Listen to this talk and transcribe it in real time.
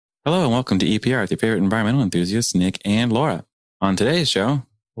Hello and welcome to EPR with your favorite environmental enthusiasts, Nick and Laura. On today's show,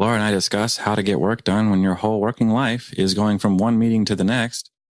 Laura and I discuss how to get work done when your whole working life is going from one meeting to the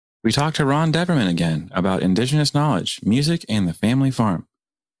next. We talk to Ron Deverman again about Indigenous knowledge, music, and the family farm.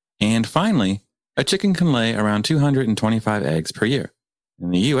 And finally, a chicken can lay around 225 eggs per year.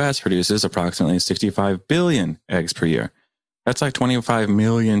 And the U.S. produces approximately 65 billion eggs per year. That's like 25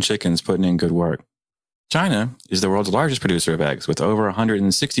 million chickens putting in good work. China is the world's largest producer of eggs with over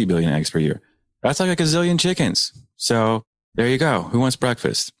 160 billion eggs per year. That's like a gazillion chickens. So there you go. Who wants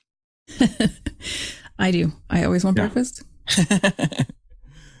breakfast? I do. I always want breakfast.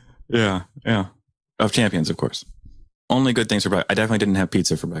 Yeah. Of champions, of course. Only good things for breakfast. I definitely didn't have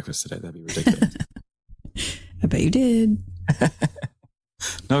pizza for breakfast today. That'd be ridiculous. I bet you did.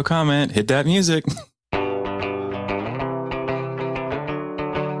 No comment. Hit that music.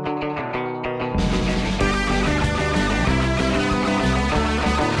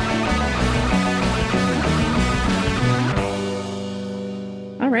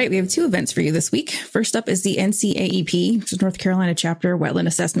 All right, we have two events for you this week. First up is the NCAEP, which is North Carolina Chapter Wetland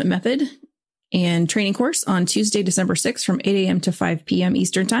Assessment Method and training course on Tuesday, December 6th from 8 a.m. to 5 p.m.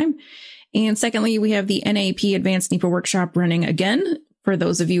 Eastern Time. And secondly, we have the NAEP Advanced NEPA Workshop running again for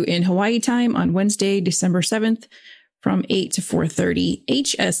those of you in Hawaii time on Wednesday, December 7th from 8 to 4:30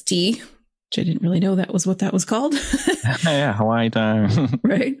 HST, which I didn't really know that was what that was called. Yeah, Hawaii time.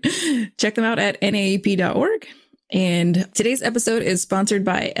 Right. Check them out at naep.org. And today's episode is sponsored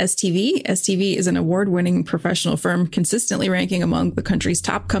by STV. STV is an award-winning professional firm consistently ranking among the country's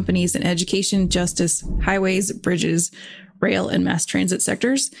top companies in education, justice, highways, bridges, rail, and mass transit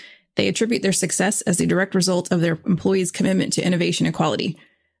sectors. They attribute their success as a direct result of their employees' commitment to innovation and quality.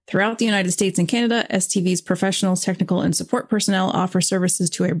 Throughout the United States and Canada, STV's professional, technical, and support personnel offer services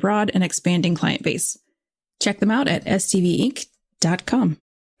to a broad and expanding client base. Check them out at stvinc.com.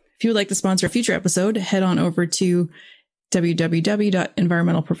 If you would like to sponsor a future episode, head on over to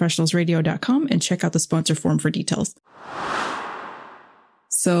www.environmentalprofessionalsradio.com and check out the sponsor form for details.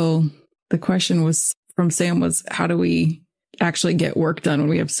 So the question was from Sam was, how do we actually get work done when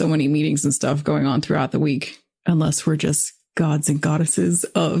we have so many meetings and stuff going on throughout the week, unless we're just gods and goddesses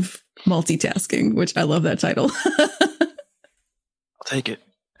of multitasking, which I love that title. I'll take it.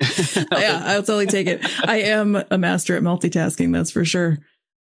 Yeah, I'll totally take it. I am a master at multitasking, that's for sure.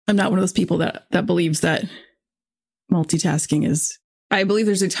 I'm not one of those people that believes that multitasking is... I believe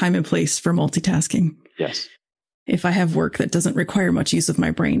there's a time and place for multitasking. Yes. If I have work that doesn't require much use of my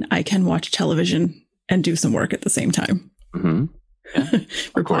brain, I can watch television and do some work at the same time. Mm-hmm. Yeah,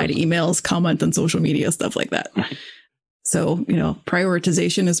 reply to emails, comment on social media, stuff like that. Right. So,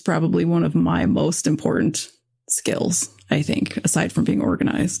 prioritization is probably one of my most important skills, I think, aside from being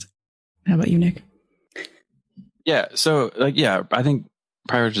organized. How about you, Nick? Yeah. So, I think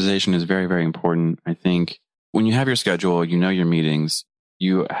prioritization is very, very important. I think when you have your schedule, your meetings,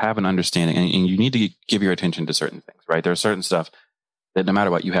 you have an understanding and you need to give your attention to certain things, right? There are certain stuff that no matter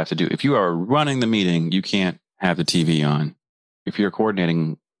what you have to do. If you are running the meeting, you can't have the TV on. If you're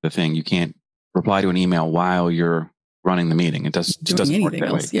coordinating the thing, you can't reply to an email while you're running the meeting. It just doesn't work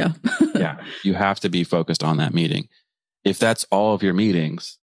that way. Yeah. Yeah. You have to be focused on that meeting. If that's all of your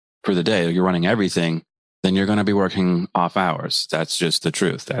meetings for the day, you're running everything, then you're going to be working off hours. That's just the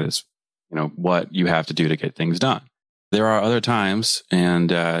truth. That is, what you have to do to get things done. There are other times, and,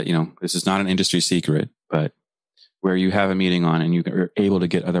 this is not an industry secret, but where you have a meeting on and you're able to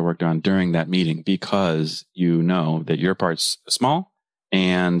get other work done during that meeting because you know that your part's small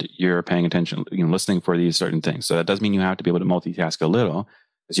and you're paying attention, listening for these certain things. So that does mean you have to be able to multitask a little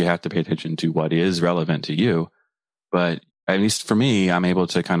because you have to pay attention to what is relevant to you. But at least for me, I'm able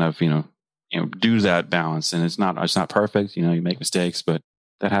to kind of, do that balance. And it's not perfect. You make mistakes, but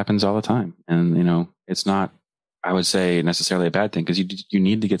that happens all the time. And, it's not, I would say, necessarily a bad thing because you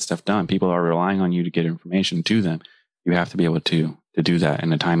need to get stuff done. People are relying on you to get information to them. You have to be able to do that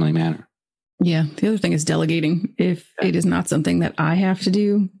in a timely manner. Yeah. The other thing is delegating. If it is not something that I have to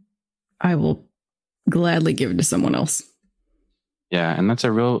do, I will gladly give it to someone else. Yeah. And that's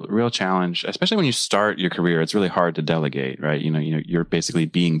a real challenge, especially when you start your career. It's really hard to delegate, right? You're basically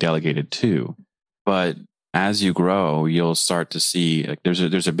being delegated to, but as you grow, you'll start to see like there's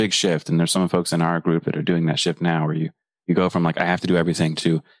a big shift. And there's some folks in our group that are doing that shift now where you go from like, I have to do everything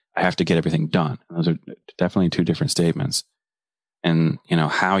to I have to get everything done. And those are definitely two different statements. And,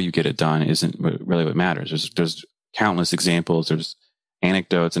 how you get it done isn't really what matters. There's countless examples. There's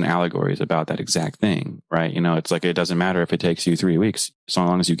anecdotes and allegories about that exact thing, right? It's like, it doesn't matter if it takes you 3 weeks, so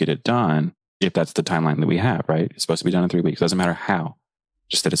long as you get it done, if that's the timeline that we have, right? It's supposed to be done in 3 weeks. It doesn't matter how,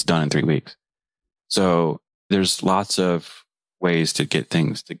 just that it's done in 3 weeks. So there's lots of ways to get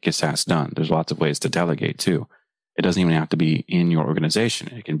tasks done. There's lots of ways to delegate too. It doesn't even have to be in your organization.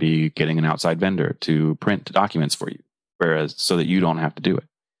 It can be getting an outside vendor to print documents for you, whereas so that you don't have to do it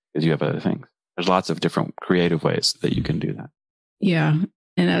because you have other things. There's lots of different creative ways that you can do that. Yeah.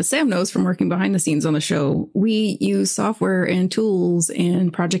 And as Sam knows from working behind the scenes on the show, we use software and tools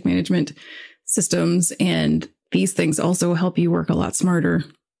and project management systems, and these things also help you work a lot smarter.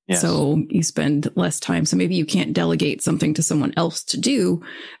 Yes. So you spend less time. So maybe you can't delegate something to someone else to do,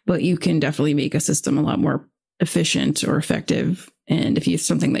 but you can definitely make a system a lot more efficient or effective. And if you have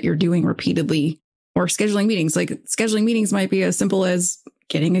something that you're doing repeatedly, or scheduling meetings might be as simple as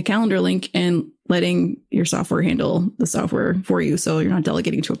getting a calendar link and letting your software handle the software for you. So you're not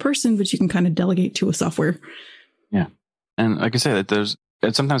delegating to a person, but you can kind of delegate to a software. Yeah. And like I said,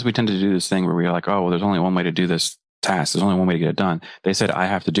 sometimes we tend to do this thing where we're like, oh, well, there's only one way to do this task. There's only one way to get it done. They said, I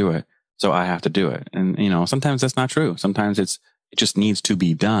have to do it. So I have to do it. And, sometimes that's not true. Sometimes it just needs to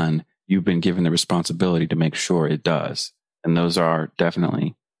be done. You've been given the responsibility to make sure it does. And those are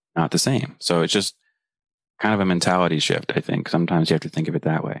definitely not the same. So it's just kind of a mentality shift, I think. Sometimes you have to think of it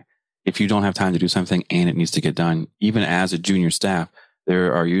that way. If you don't have time to do something and it needs to get done, even as a junior staff,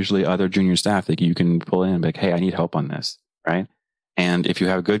 there are usually other junior staff that you can pull in and be like, hey, I need help on this, right? And if you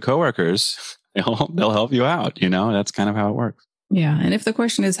have good coworkers, they'll help you out. That's kind of how it works. Yeah. And if the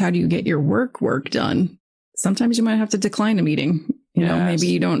question is, how do you get your work done? Sometimes you might have to decline a meeting. Yes.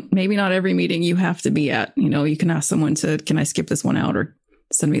 Maybe not every meeting you have to be at. You can ask someone can I skip this one out, or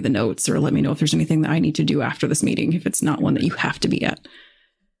send me the notes, or let me know if there's anything that I need to do after this meeting, if it's not one that you have to be at.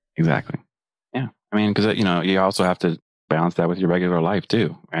 Exactly. Yeah. I mean, because, you also have to balance that with your regular life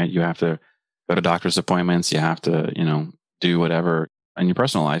too, right? You have to go to doctor's appointments. You have to, do whatever in your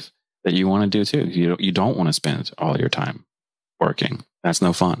personal life that you want to do too. You don't want to spend all your time working. That's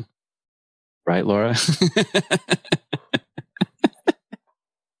no fun. Right, Laura?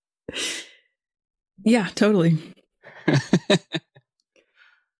 Yeah, totally.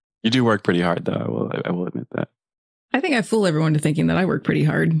 You do work pretty hard, though. I will admit that. I think I fool everyone to thinking that I work pretty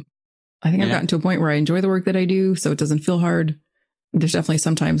hard. I think I've gotten to a point where I enjoy the work that I do, so it doesn't feel hard. There's definitely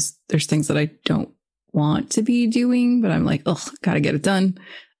sometimes there's things that I don't want to be doing, but I'm like, gotta get it done.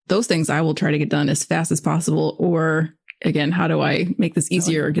 Those things I will try to get done as fast as possible. Or again, how do I make this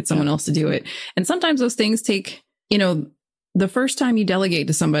easier or get someone else to do it? And sometimes those things take, the first time you delegate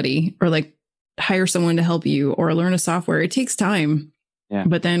to somebody or like hire someone to help you or learn a software, it takes time. Yeah.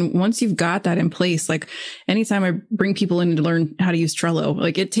 But then once you've got that in place, like anytime I bring people in to learn how to use Trello,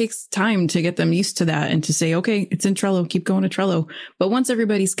 like it takes time to get them used to that and to say, okay, it's in Trello, keep going to Trello. But once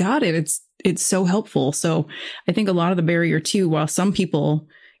everybody's got it, it's so helpful. So I think a lot of the barrier too, while some people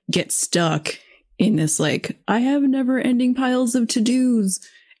get stuck in this, like, I have never ending piles of to-dos,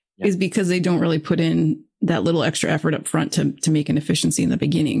 is because they don't really put in that little extra effort up front to make an efficiency in the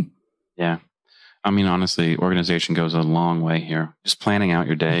beginning. Yeah. I mean, honestly, organization goes a long way here. Just planning out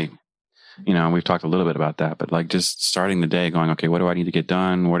your day. We've talked a little bit about that, but like just starting the day going, okay, what do I need to get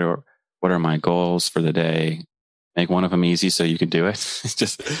done? What are my goals for the day? Make one of them easy so you can do it.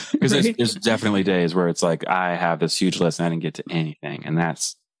 Just because there's definitely days where it's like, I have this huge list and I didn't get to anything. And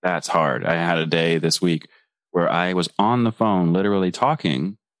that's hard. I had a day this week where I was on the phone, literally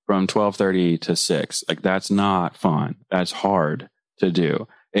talking from 12:30 to 6. Like, that's not fun. That's hard to do.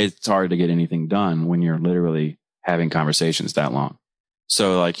 It's hard to get anything done when you're literally having conversations that long.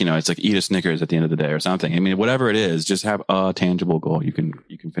 So like, it's like eat a Snickers at the end of the day or something. I mean, whatever it is, just have a tangible goal you can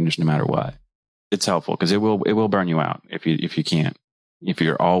finish no matter what. It's helpful because it will burn you out if you can't, if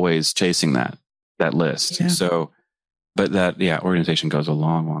you're always chasing that list. Yeah. So, but organization goes a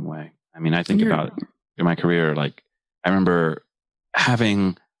long, long way. I mean, I think about in my career, like I remember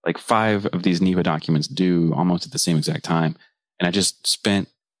having like 5 of these NEPA documents due almost at the same exact time. And I just spent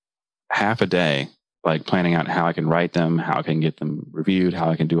half a day like planning out how I can write them, how I can get them reviewed, how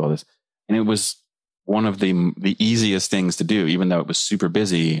I can do all this. And it was one of the easiest things to do, even though it was super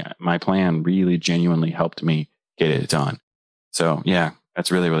busy. My plan really genuinely helped me get it done. So yeah,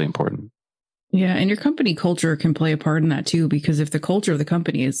 that's really, really important. Yeah. And your company culture can play a part in that too, because if the culture of the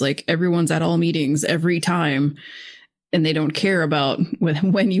company is like everyone's at all meetings every time and they don't care about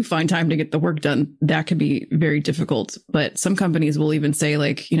when you find time to get the work done, that could be very difficult. But some companies will even say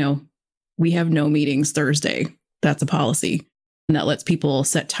like, we have no meetings Thursday. That's a policy. And that lets people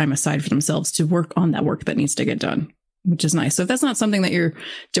set time aside for themselves to work on that work that needs to get done, which is nice. So if that's not something that your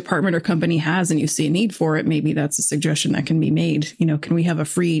department or company has and you see a need for it, maybe that's a suggestion that can be made. Can we have a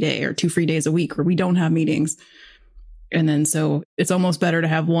free day or 2 free days a week where we don't have meetings? And then so it's almost better to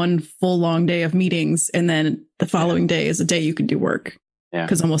have one full long day of meetings. And then the following day is a day you can do work. Yeah.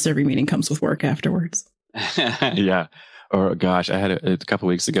 Because almost every meeting comes with work afterwards. Yeah. Or gosh, I had a couple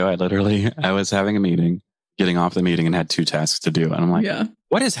weeks ago, I was having a meeting, getting off the meeting and had 2 tasks to do. And I'm like,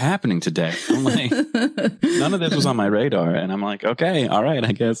 what is happening today? I'm like, none of this was on my radar. And I'm like, okay, all right,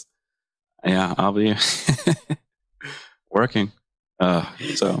 I guess. Yeah, I'll be working.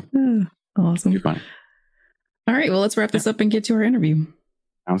 So awesome. You're funny. All right, well, let's wrap this up and get to our interview.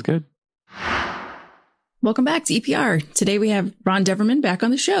 Sounds good. Welcome back to EPR. Today we have Ron Deverman back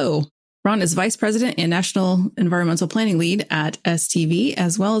on the show. Ron is Vice President and National Environmental Planning Lead at STV,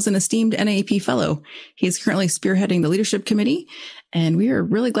 as well as an esteemed NAEP Fellow. He is currently spearheading the Leadership Committee, and we are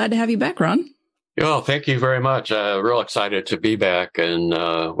really glad to have you back, Ron. Oh, thank you very much. Real excited to be back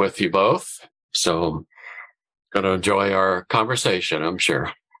and with you both. So going to enjoy our conversation, I'm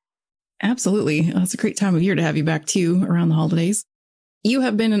sure. Absolutely. It's a great time of year to have you back, too, around the holidays. You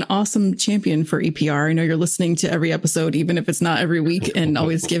have been an awesome champion for EPR. I know you're listening to every episode, even if it's not every week, and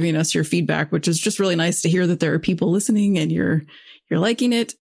always giving us your feedback, which is just really nice to hear that there are people listening and you're liking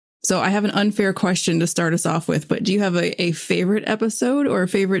it. So I have an unfair question to start us off with, but do you have a favorite episode or a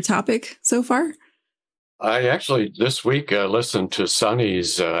favorite topic so far? I actually, this week, listened to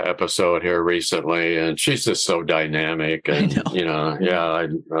Sunny's episode here recently, and she's just so dynamic. And, I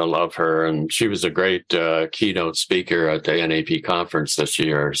love her. And she was a great keynote speaker at the NAP conference this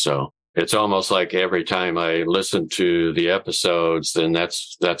year. So it's almost like every time I listen to the episodes, then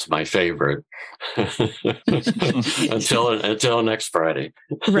that's my favorite until next Friday.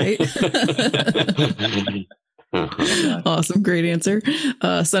 Right. Awesome. Great answer.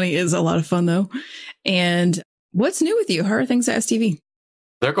 Sunny is a lot of fun, though. And what's new with you? How are things at STV?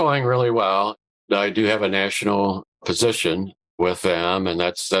 They're going really well. I do have a national position with them, and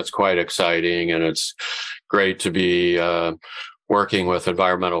that's quite exciting. And it's great to be working with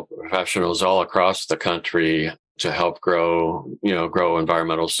environmental professionals all across the country to help grow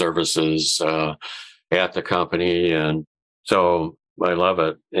environmental services at the company. And so I love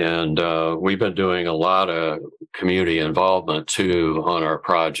it. And we've been doing a lot of community involvement, too, on our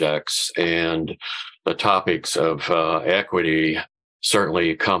projects. And the topics of equity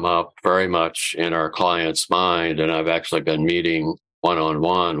certainly come up very much in our clients' mind. And I've actually been meeting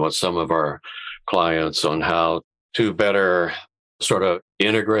one-on-one with some of our clients on how to better sort of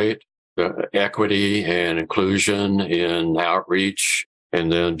integrate equity and inclusion in outreach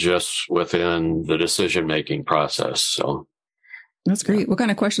and then just within the decision-making process. So that's great. What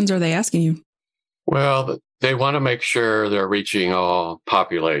kind of questions are they asking you? Well, they want to make sure they're reaching all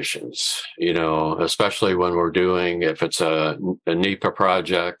populations, especially when we're doing, if it's a NEPA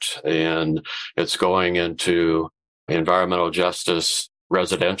project and it's going into environmental justice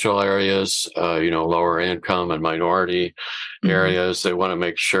residential areas, lower income and minority areas. They want to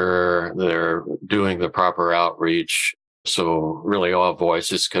make sure they're doing the proper outreach so really all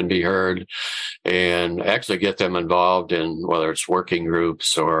voices can be heard, and actually get them involved in whether it's working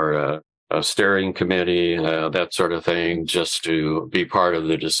groups or a steering committee, that sort of thing, just to be part of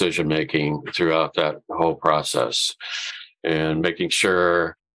the decision-making throughout that whole process, and making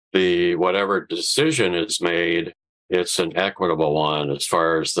sure whatever decision is made, it's an equitable one as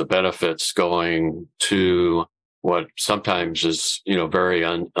far as the benefits going to what sometimes is, very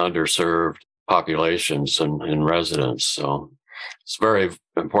underserved populations and residents. So it's a very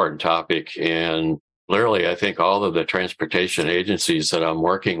important topic. And literally, I think all of the transportation agencies that I'm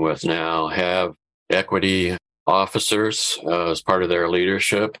working with now have equity officers as part of their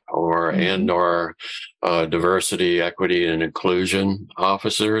leadership, or diversity, equity, and inclusion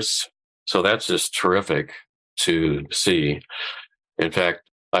officers. So that's just terrific to see. In fact,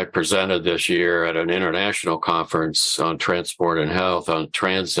 I presented this year at an international conference on transport and health on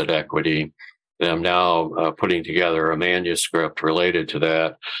transit equity. And I'm now putting together a manuscript related to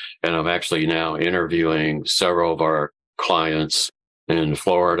that. And I'm actually now interviewing several of our clients in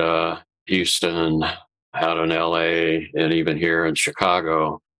Florida, Houston, out in LA, and even here in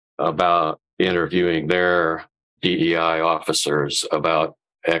Chicago about interviewing their DEI officers about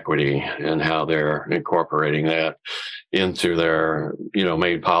equity and how they're incorporating that into their,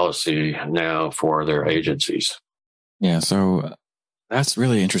 main policy now for their agencies. Yeah, so that's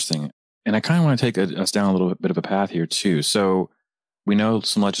really interesting. And I kind of want to take us down a little bit of a path here too. So we know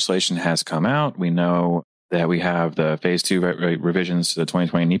some legislation has come out. We know that we have the phase 2 revisions to the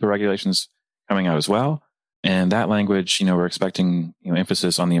 2020 NEPA regulations coming out as well. And that language, we're expecting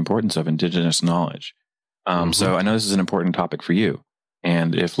emphasis on the importance of Indigenous knowledge. So I know this is an important topic for you.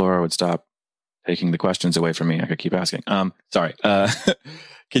 And if Laura would stop taking the questions away from me, I could keep asking. Sorry.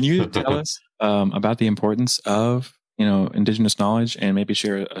 Can you tell us about the importance of Indigenous knowledge, and maybe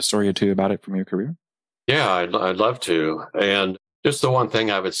share a story or two about it from your career? Yeah, I'd love to. And Just the one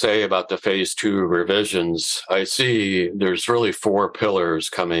thing I would say about the phase 2 revisions, I see there's really 4 pillars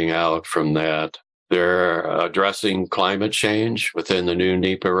coming out from that. They're addressing climate change within the new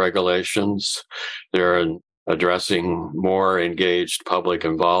NEPA regulations. They're addressing more engaged public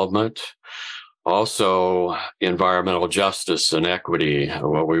involvement. Also, environmental justice and equity,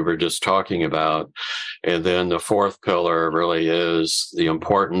 what we were just talking about. And then the 4th pillar really is the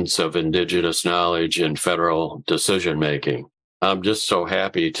importance of Indigenous knowledge in federal decision-making. I'm just so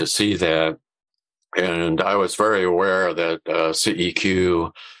happy to see that. And I was very aware that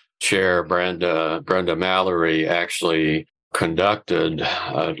CEQ Chair Brenda Mallory actually conducted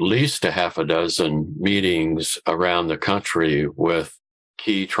at least a half a dozen meetings around the country with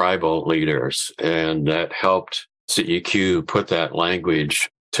key tribal leaders, and that helped CEQ put that language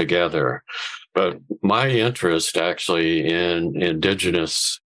together. But my interest actually in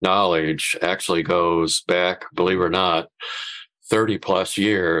Indigenous knowledge actually goes back, believe it or not, 30 plus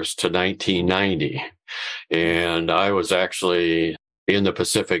years to 1990. And I was actually in the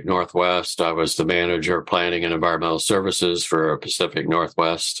Pacific Northwest. I was the manager of planning and environmental services for a Pacific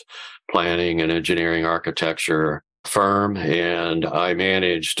Northwest planning and engineering architecture firm. And I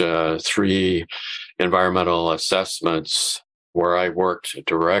managed 3 environmental assessments where I worked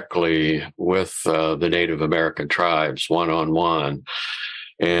directly with the Native American tribes one-on-one.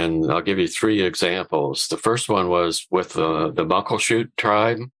 And I'll give you 3 examples. The first one was with the Muckleshoot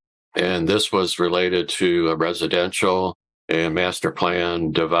tribe, and this was related to a residential and master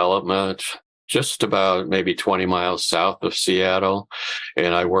plan development just about maybe 20 miles south of Seattle.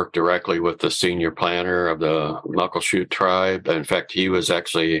 And I worked directly with the senior planner of the Muckleshoot tribe. In fact, he was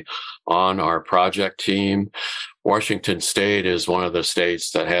actually on our project team. Washington State is one of the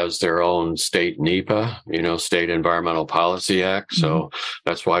states that has their own state NEPA, State Environmental Policy Act. So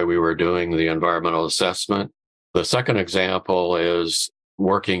that's why we were doing the environmental assessment. The second example is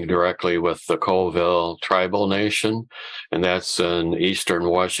working directly with the Colville Tribal Nation, and that's in eastern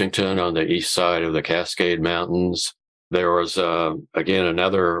Washington on the east side of the Cascade Mountains. There was, again,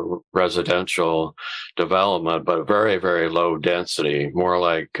 another residential development, but very, very low density, more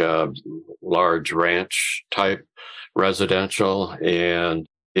like large ranch type residential. And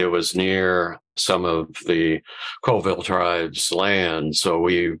it was near some of the Colville tribe's land. So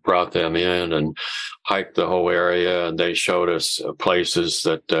we brought them in and hiked the whole area, and they showed us places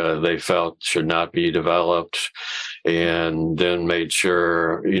that they felt should not be developed, and then made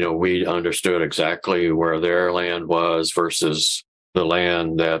sure, we understood exactly where their land was versus the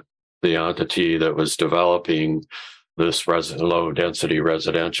land that the entity that was developing this low density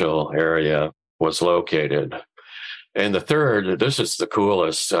residential area was located. And the third, this is the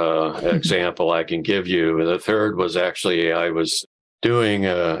coolest example I can give you. The third was actually, I was doing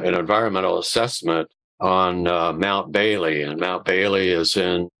an environmental assessment on Mount Bailey. And Mount Bailey is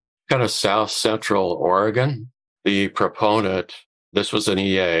in kind of south central Oregon. The proponent, this was an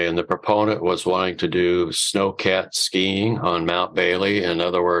EA, and the proponent was wanting to do snowcat skiing on Mount Bailey. In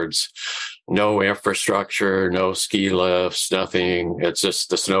other words, no infrastructure, no ski lifts, nothing. It's just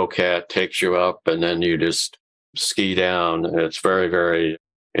the snowcat takes you up and then you just ski down. It's very, very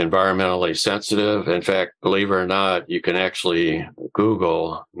environmentally sensitive. In fact, believe it or not, you can actually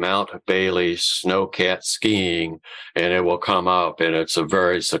Google Mount Bailey snowcat skiing and it will come up, and it's a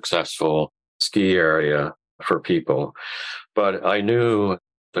very successful ski area for people. But I knew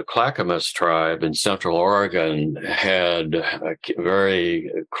the Clackamas tribe in Central Oregon had very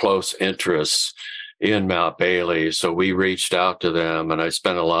close interests in Mount Bailey. So we reached out to them, and I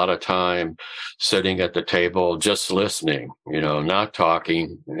spent a lot of time sitting at the table, just listening, not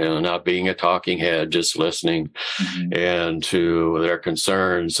talking, not being a talking head, just listening and to their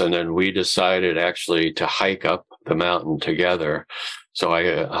concerns. And then we decided actually to hike up the mountain together. So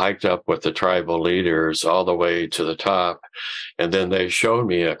I hiked up with the tribal leaders all the way to the top. And then they showed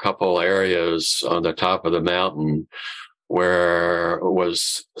me a couple areas on the top of the mountain where it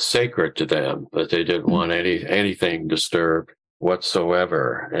was sacred to them, that they didn't want anything disturbed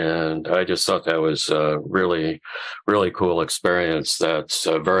whatsoever. And I just thought that was a really, really cool experience that's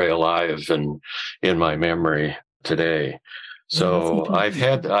very alive and in my memory today. So I've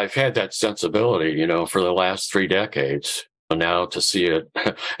had that sensibility, for the last 3 decades. Now to see it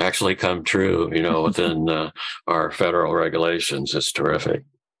actually come true, within our federal regulations is terrific.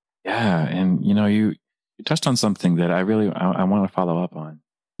 Yeah. And, you touched on something that I want to follow up on.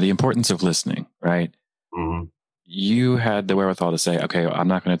 The importance of listening, right? Mm-hmm. You had the wherewithal to say, okay, I'm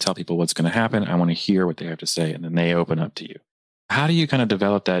not going to tell people what's going to happen. I want to hear what they have to say. And then they open up to you. How do you kind of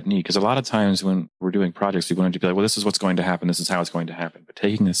develop that need? Because a lot of times when we're doing projects, we want to be like, well, this is what's going to happen. This is how it's going to happen. But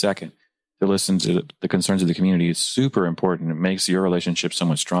taking a second to listen to the concerns of the community is super important. It makes your relationship so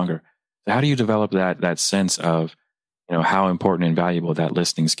much stronger. So how do you develop that sense of, how important and valuable that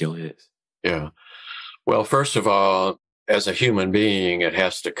listening skill is? Yeah. Well, first of all, as a human being, it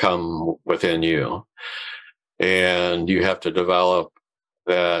has to come within you. And you have to develop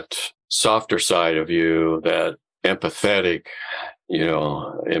that softer side of you, that empathetic,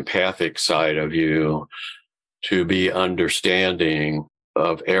 empathic side of you, to be understanding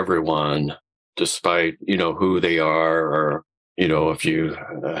of everyone, despite, who they are, or, if you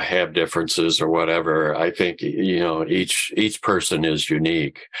have differences or whatever. I think, each person is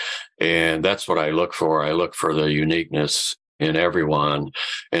unique. And that's what I look for. I look for the uniqueness in everyone.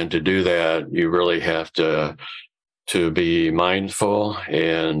 And to do that, you really have to be mindful.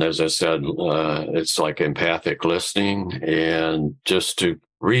 And as I said, it's like empathic listening, and just to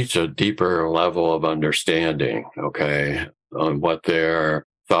reach a deeper level of understanding, okay, on what their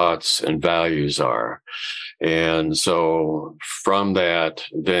thoughts and values are. And so from that,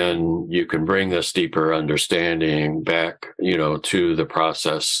 then you can bring this deeper understanding back, to the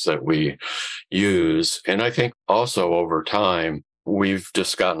process that we use. And I think also over time, we've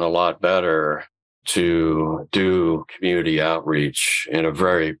just gotten a lot better to do community outreach in a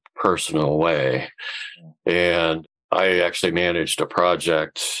very personal way. And I actually managed a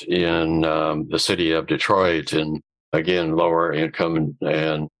project in the city of Detroit, and again, lower income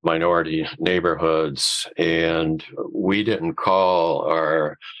and minority neighborhoods. And we didn't call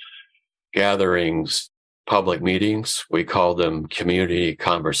our gatherings public meetings. We called them community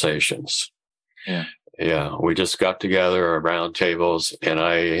conversations. Yeah. We just got together around tables, and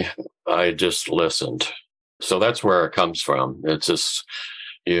I just listened. So that's where it comes from. It's just,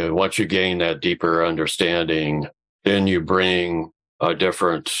 once you gain that deeper understanding, then you bring a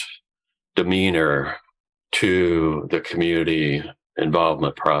different demeanor to the community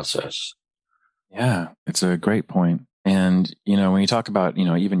involvement process. Yeah, it's a great point. And, when you talk about,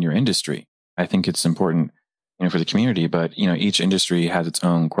 even your industry, I think it's important, for the community, but, each industry has its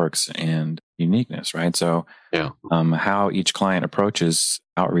own quirks and uniqueness, right? So how each client approaches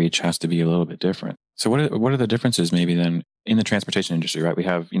outreach has to be a little bit different. So what are the differences maybe then in the transportation industry, right? We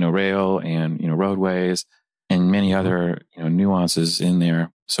have, rail and, roadways and many other, nuances in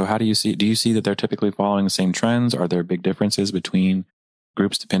there. So do you see that they're typically following the same trends? Are there big differences between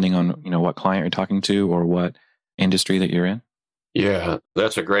groups depending on, what client you're talking to or what industry that you're in? Yeah,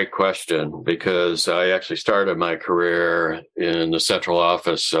 that's a great question, because I actually started my career in the central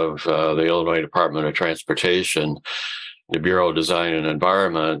office of the Illinois Department of Transportation, the Bureau of Design and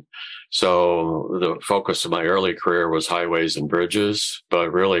Environment. So the focus of my early career was highways and bridges,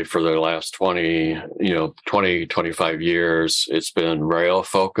 but really for the last 25 years, it's been rail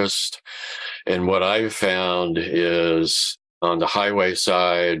focused. And what I've found is on the highway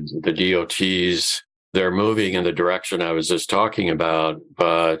side, the DOTs, they're moving in the direction I was just talking about,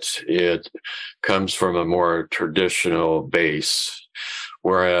 but it comes from a more traditional base.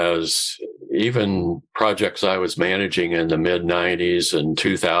 Whereas even projects I was managing in the mid-90s and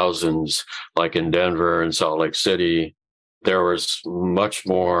 2000s, like in Denver and Salt Lake City, there was much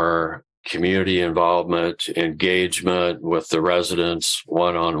more community involvement, engagement with the residents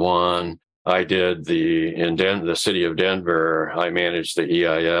one-on-one. I did in the city of Denver, I managed the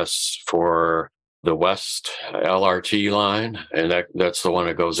EIS for the West LRT line, and that's the one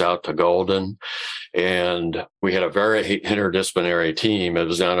that goes out to Golden. And we had a very interdisciplinary team. It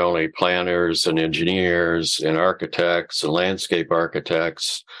was not only planners and engineers and architects and landscape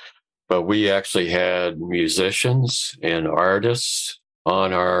architects, but we actually had musicians and artists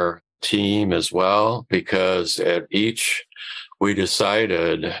on our team as well, because at each we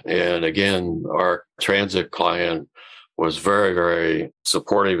decided, and again, our transit client was very, very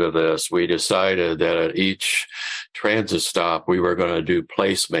supportive of this. We decided that at each transit stop, we were going to do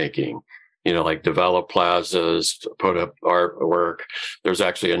placemaking, like develop plazas, put up artwork. There's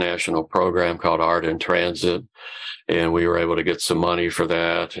actually a national program called Art in Transit, and we were able to get some money for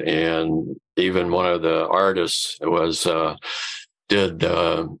that. And even one of the artists did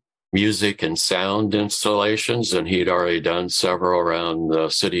music and sound installations, and he'd already done several around the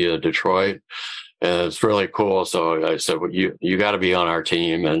city of Detroit. And it's really cool. So I said, well, you got to be on our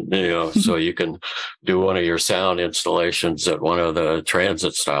team, and so you can do one of your sound installations at one of the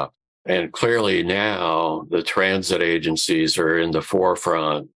transit stops. And clearly now the transit agencies are in the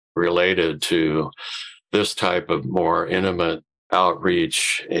forefront related to this type of more intimate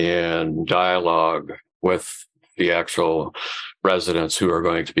outreach and dialogue with the actual residents who are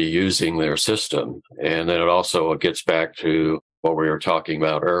going to be using their system. And then it also gets back to what we were talking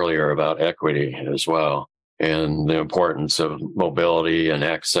about earlier about equity as well, and the importance of mobility and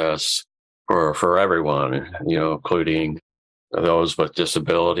access for everyone, including those with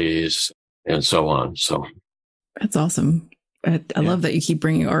disabilities and so on. So that's awesome. I love that you keep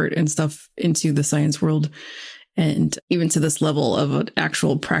bringing art and stuff into the science world and even to this level of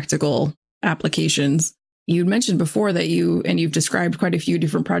actual practical applications. You mentioned before that you've described quite a few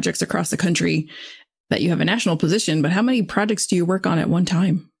different projects across the country, that you have a national position, but how many projects do you work on at one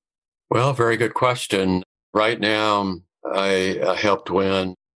time? Well, very good question. Right now, I helped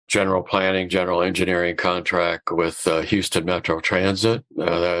win general planning, general engineering contract with Houston Metro Transit.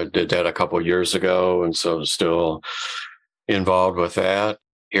 I did that a couple of years ago, and so still involved with that.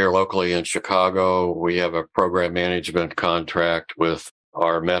 Here locally in Chicago, we have a program management contract with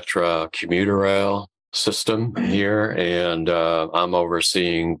our Metra commuter rail system here, and I'm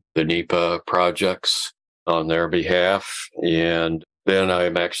overseeing the NEPA projects on their behalf. And then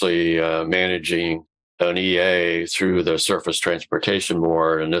I'm actually managing an EA through the Surface Transportation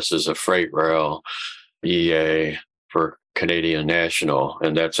Board, and this is a freight rail EA for Canadian National,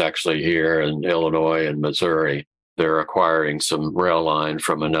 and that's actually here in Illinois and Missouri. They're acquiring some rail line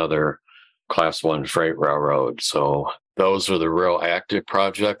from another Class 1 freight railroad. So those are the real active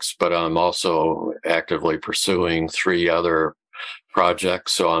projects, but I'm also actively pursuing 3 other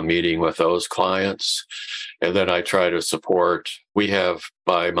projects. So I'm meeting with those clients. And then I try to support, we have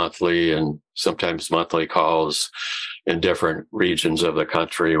bi-monthly and sometimes monthly calls in different regions of the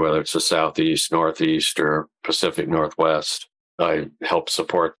country, whether it's the Southeast, Northeast, or Pacific Northwest. I help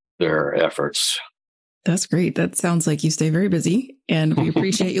support their efforts. That's great. That sounds like you stay very busy, and we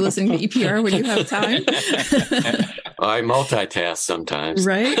appreciate you listening to EPR when you have time. I multitask sometimes.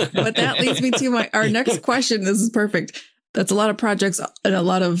 Right. But that leads me to our next question. This is perfect. That's a lot of projects in a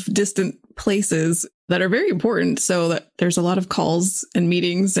lot of distant places that are very important. So that there's a lot of calls and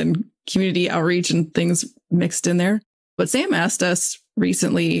meetings and community outreach and things mixed in there. But Sam asked us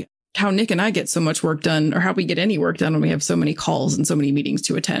recently how Nick and I get so much work done, or how we get any work done when we have so many calls and so many meetings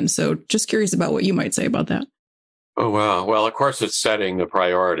to attend. So just curious about what you might say about that. Oh, wow. Well, of course, it's setting the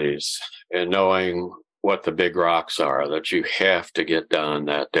priorities and knowing what the big rocks are that you have to get done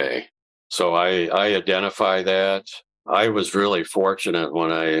that day. So I identify that. I was really fortunate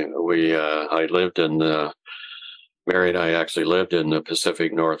when I lived in Mary and I actually lived in the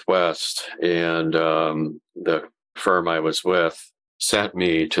Pacific Northwest, and the firm I was with sent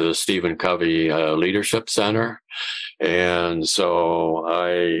me to the Stephen Covey Leadership Center. And so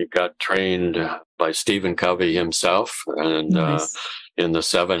I got trained by Stephen Covey himself and Nice. In the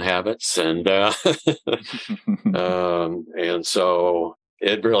 7 Habits. And and so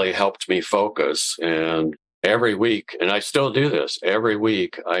it really helped me focus. And every week, and I still do this, every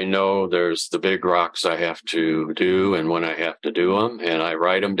week I know there's the big rocks I have to do and when I have to do them, and I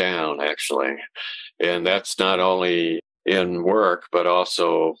write them down, actually. And that's not only in work, but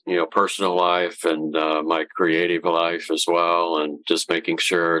also, personal life and my creative life as well, and just making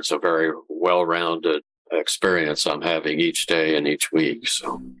sure it's a very well-rounded experience I'm having each day and each week.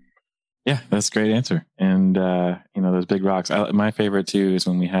 So, yeah, that's a great answer. And those big rocks. My favorite too is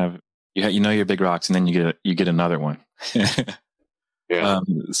when we have your big rocks, and then you get another one. Yeah.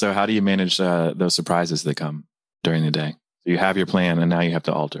 So how do you manage those surprises that come during the day? So you have your plan, and now you have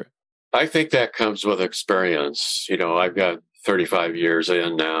to alter it. I think that comes with experience. I've got 35 years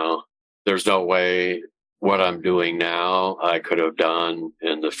in now. There's no way what I'm doing now I could have done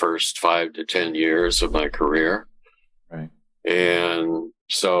in the first 5 to 10 years of my career. Right. And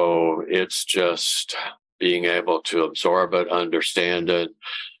so it's just being able to absorb it, understand it,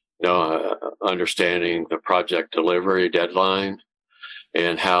 understanding the project delivery deadline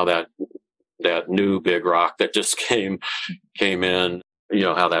and how that new big rock that just came in,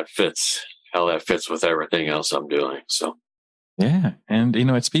 how that fits with everything else I'm doing. So, yeah. And,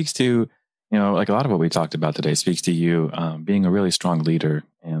 it speaks to, like a lot of what we talked about today speaks to you being a really strong leader.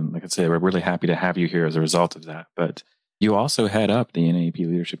 And like I said, we're really happy to have you here as a result of that. But you also head up the NAEP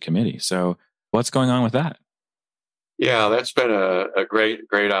Leadership Committee. So what's going on with that? Yeah, that's been a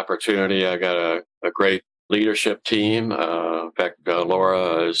great opportunity. I got a great leadership team. In fact,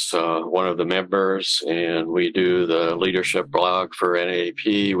 Laura is one of the members, and we do the leadership blog for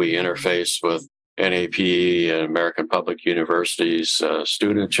NAEP. We interface with NAEP and American Public University's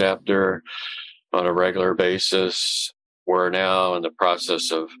student chapter on a regular basis. We're now in the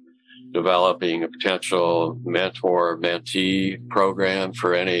process of developing a potential mentor-mentee program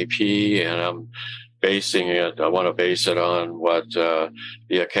for NAEP, and I want to base it on what the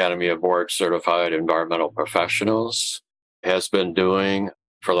Academy of Board Certified Environmental Professionals has been doing.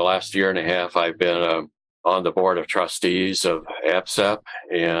 For the last year and a half, I've been on the board of trustees of APSEP,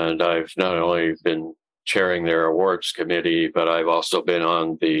 and I've not only been chairing their awards committee, but I've also been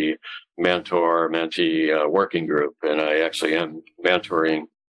on the mentor-mentee working group, and I actually am mentoring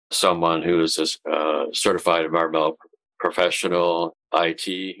someone who is a certified environmental professional, IT,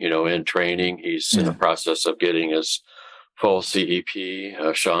 in training. He's in the process of getting his full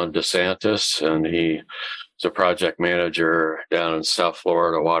CEP, Sean DeSantis, and he's a project manager down in South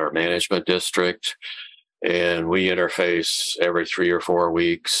Florida Water Management District. And we interface every 3 or 4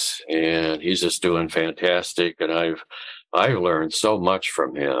 weeks, and he's just doing fantastic. And I've learned so much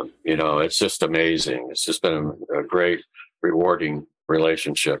from him. It's just amazing. It's just been a great, rewarding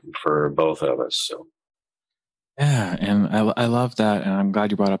relationship for both of us. So. Yeah, and I love that, and I'm glad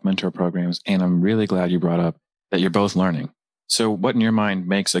you brought up mentor programs, and I'm really glad you brought up that you're both learning. So what in your mind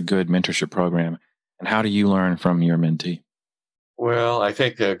makes a good mentorship program, and how do you learn from your mentee? Well, I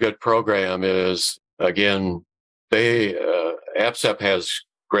think a good program is, again, APSEP has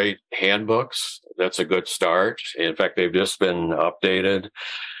great handbooks. That's a good start. In fact, they've just been updated,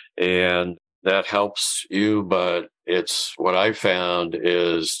 and that helps you. But it's what I found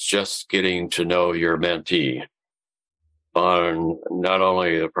is just getting to know your mentee on not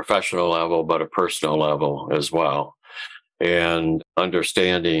only a professional level, but a personal level as well. And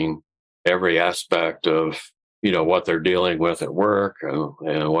understanding every aspect of, what they're dealing with at work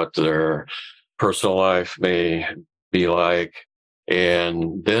and what their personal life may be like.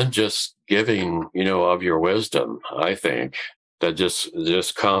 And then just giving, of your wisdom, I think that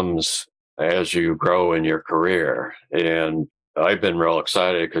just comes as you grow in your career. And I've been real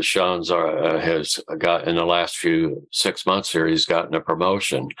excited because Sean's has got, in the last 6 months here, he's gotten a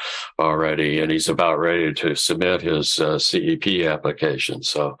promotion already, and he's about ready to submit his CEP application.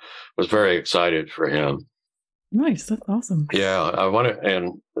 So I was very excited for him. Nice. That's awesome. Yeah.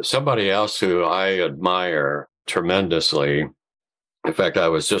 And somebody else who I admire tremendously. In fact, I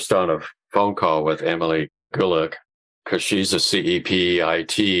was just on a phone call with Emily Gulick, because she's a CEP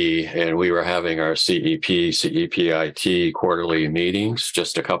IT, and we were having our CEP IT quarterly meetings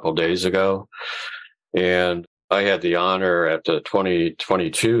just a couple days ago. And I had the honor at the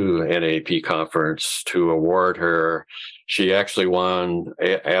 2022 NAEP conference to award her. She actually won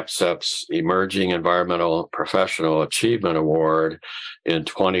APSEP's Emerging Environmental Professional Achievement Award in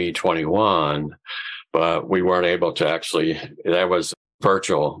 2021, but we weren't able to that was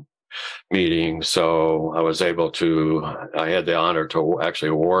virtual meeting. So I had the honor to actually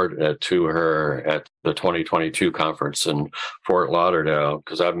award it to her at the 2022 conference in Fort Lauderdale,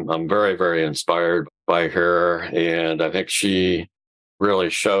 because I'm very, very inspired by her. And I think she really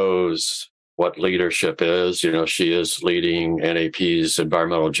shows what leadership is. She is leading NAEP's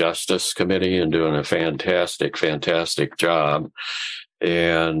Environmental Justice Committee and doing a fantastic, fantastic job.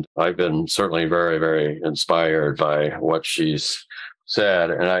 And I've been certainly very, very inspired by what she's said.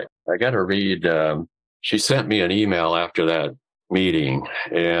 And I got to read, she sent me an email after that meeting,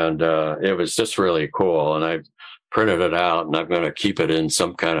 and it was just really cool. And I printed it out, and I'm going to keep it in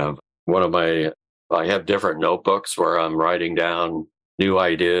some kind of I have different notebooks where I'm writing down new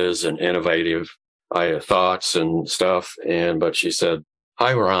ideas and innovative thoughts and stuff. But she said,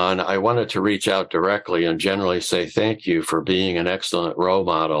 "Hi, Ron, I wanted to reach out directly and generally say thank you for being an excellent role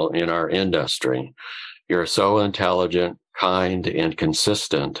model in our industry. You're so intelligent, kind, and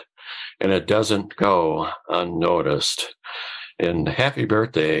consistent, and it doesn't go unnoticed. And happy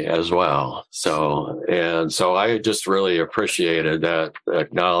birthday as well." So I just really appreciated that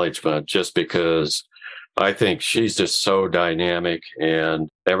acknowledgement, just because I think she's just so dynamic, and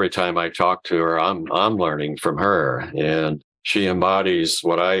every time I talk to her, I'm learning from her, and she embodies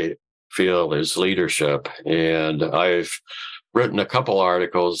what I feel is leadership. And I've written a couple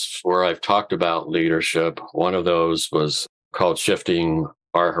articles where I've talked about leadership. One of those was called Shifting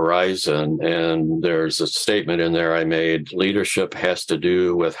Our Horizon. And there's a statement in there I made: leadership has to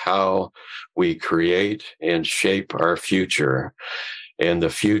do with how we create and shape our future and the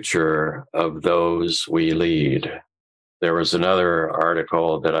future of those we lead. There was another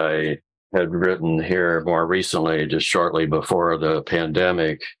article that I had written here more recently, just shortly before the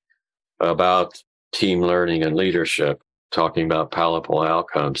pandemic, about team learning and leadership, talking about palatable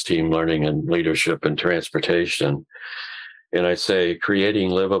outcomes, team learning and leadership in transportation. And I say, creating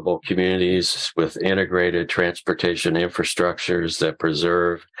livable communities with integrated transportation infrastructures that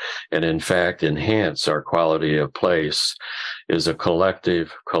preserve and, in fact, enhance our quality of place is a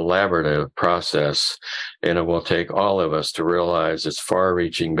collective, collaborative process, and it will take all of us to realize its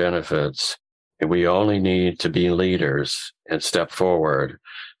far-reaching benefits. And we only need to be leaders and step forward,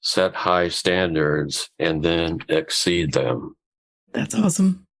 set high standards, and then exceed them. That's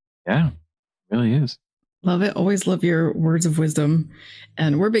awesome. Yeah, it really is. Love it. Always love your words of wisdom.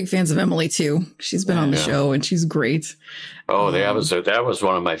 And we're big fans of Emily too. She's been on the show and she's great. Oh, that was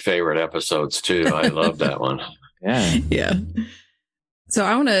one of my favorite episodes too. I love that one. Yeah. So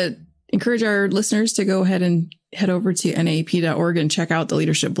I want to encourage our listeners to go ahead and head over to naep.org and check out the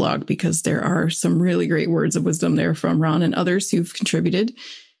leadership blog, because there are some really great words of wisdom there from Ron and others who've contributed.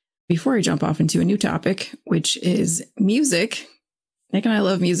 Before I jump off into a new topic, which is music. Nick and I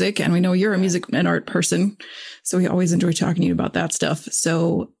love music, and we know you're a music and art person, so we always enjoy talking to you about that stuff.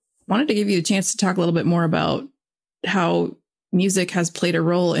 So wanted to give you a chance to talk a little bit more about how music has played a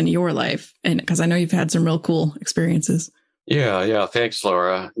role in your life, and because I know you've had some real cool experiences. Yeah. Thanks,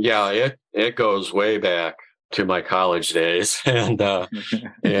 Laura. Yeah, it goes way back to my college days, and so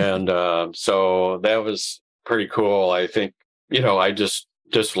that was pretty cool. I think, I just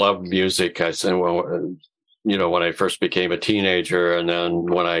loved music. I said, well, when I first became a teenager, and then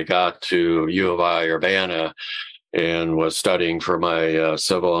when I got to U of I Urbana and was studying for my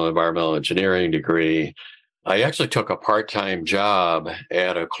civil and environmental engineering degree, I actually took a part-time job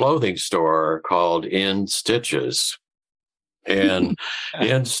at a clothing store called In Stitches. And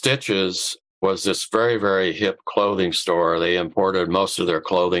In Stitches was this very, very hip clothing store. They imported most of their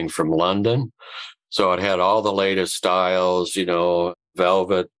clothing from London. So it had all the latest styles,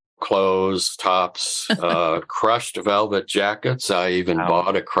 velvet clothes, tops, crushed velvet jackets. I even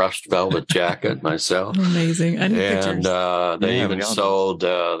bought a crushed velvet jacket myself. Amazing. I need pictures. They even sold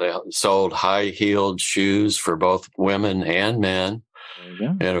high-heeled shoes for both women and men.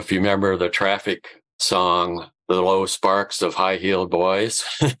 And if you remember the Traffic song, "The Low Sparks of High-Heeled Boys,"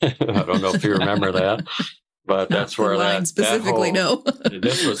 I don't know if you remember that. But that's where that specifically no.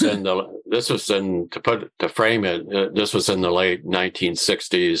 This was in the late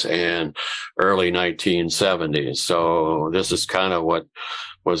 1960s and early 1970s. So this is kind of what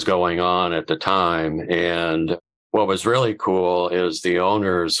was going on at the time. And what was really cool is the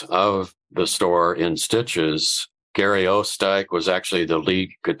owners of the store In Stitches, Gary Osteich, was actually the lead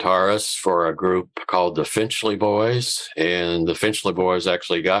guitarist for a group called the Finchley Boys. And the Finchley Boys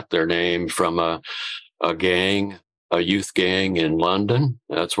actually got their name from a youth gang in London.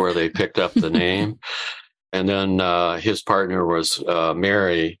 That's where they picked up the name. And then his partner was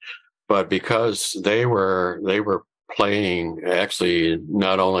Mary. But because they were playing actually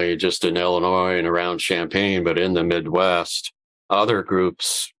not only just in Illinois and around Champaign, but in the Midwest, other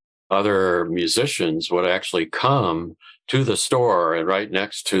musicians would actually come to the store. And right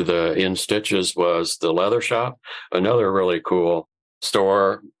next to the In Stitches was the Leather Shop, another really cool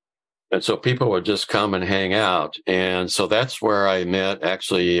store. And so people would just come and hang out. And so that's where I met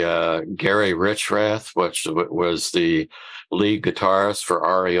actually Gary Richrath, which was the lead guitarist for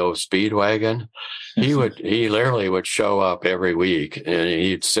REO Speedwagon. He literally would show up every week, and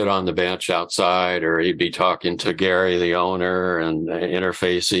he'd sit on the bench outside, or he'd be talking to Gary, the owner, and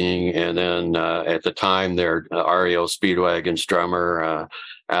interfacing. And then at the time, their REO Speedwagon's drummer,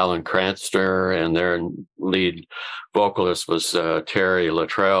 Alan Cranster, and their lead vocalist was Terry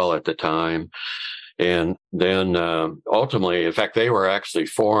Luttrell at the time. And then ultimately, in fact, they were actually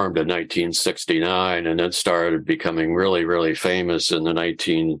formed in 1969 and then started becoming really, really famous in the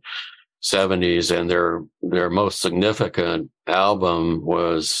 1970s. And their most significant album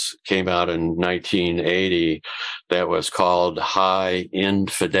came out in 1980 that was called High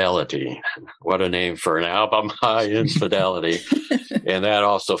Infidelity. What a name for an album, High Infidelity. And that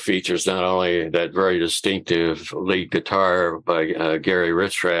also features not only that very distinctive lead guitar by Gary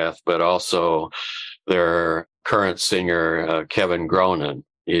Richrath, but also their current singer, Kevin Cronin.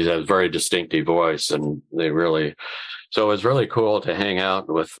 He has a very distinctive voice, and so it was really cool to hang out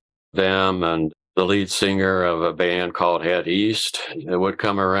with them. And the lead singer of a band called Head East would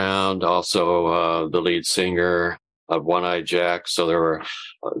come around, also the lead singer of One Eye Jack. So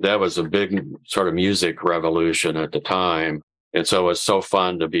that was a big sort of music revolution at the time. And so it was so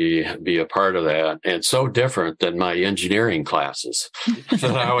fun to be a part of that, and so different than my engineering classes that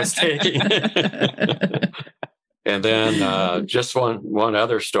I was taking. And then just one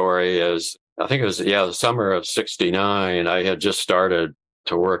other story is, I think it was, the summer of '69, I had just started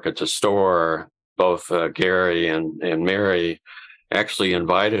to work at the store. Both Gary and Mary actually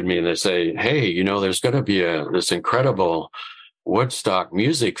invited me, and they say, "Hey, there's going to be this incredible Woodstock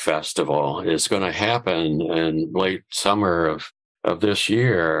Music Festival is going to happen in late summer of this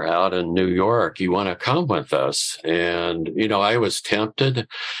year out in New York. You want to come with us?" And, I was tempted,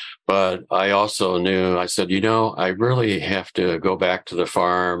 but I also knew, I said, I really have to go back to the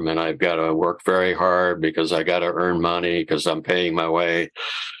farm, and I've got to work very hard because I got to earn money because I'm paying my way,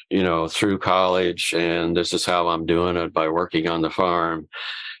 through college. And this is how I'm doing it, by working on the farm.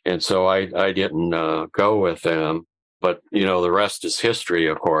 And so I didn't go with them. But, the rest is history,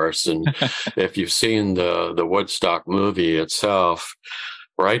 of course. And if you've seen the Woodstock movie itself,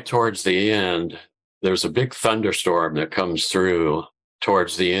 right towards the end, there's a big thunderstorm that comes through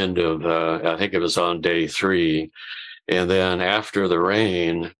towards the end of, I think it was on day 3. And then after the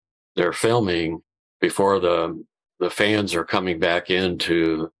rain, they're filming before the fans are coming back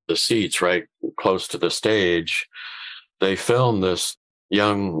into the seats right close to the stage. They film this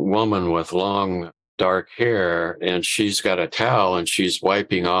young woman with long dark hair, and she's got a towel and she's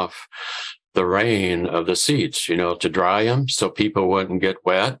wiping off the rain of the seats, to dry them so people wouldn't get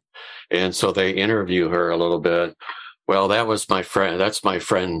wet. And so they interview her a little bit. Well, that's my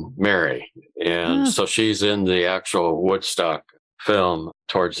friend Mary. And so she's in the actual Woodstock film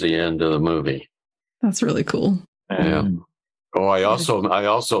towards the end of the movie. That's really cool. Yeah. Oh, I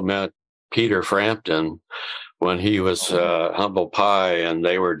also met Peter Frampton when he was Humble Pie, and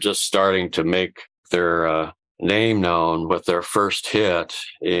they were just starting to make their name known with their first hit.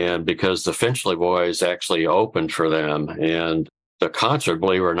 And because the Finchley Boys actually opened for them, and the concert,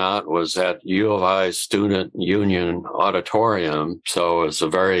 believe it or not, was at U of I Student Union Auditorium. So it's a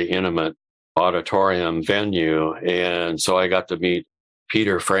very intimate auditorium venue. And so I got to meet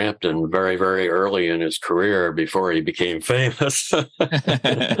Peter Frampton very, very early in his career before he became famous.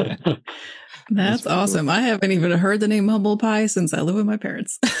 That's awesome. I haven't even heard the name Humble Pie since I live with my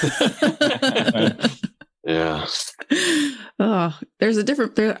parents. Yeah. Oh, there's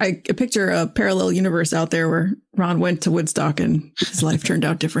I picture a parallel universe out there where Ron went to Woodstock and his life turned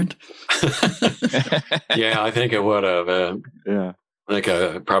out different. Yeah, I think it would have. Yeah. I think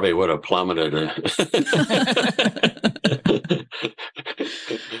I probably would have plummeted.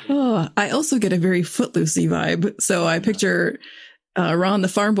 Oh, I also get a very Footloosey vibe. So I picture Ron, the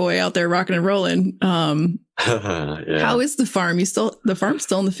farm boy, out there rocking and rolling. Yeah. How is the farm? The farm's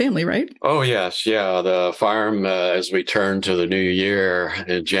still in the family, right? Oh, yes. Yeah. The farm, as we turn to the new year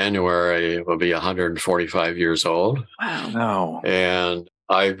in January, will be 145 years old. Wow. And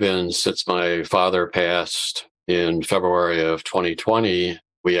I've been, since my father passed in February of 2020,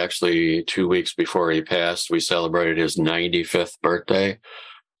 we actually, 2 weeks before he passed, we celebrated his 95th birthday.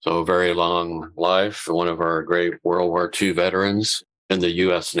 So a very long life, one of our great World War II veterans in the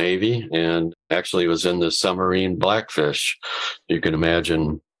U.S. Navy, and actually was in the submarine Blackfish. You can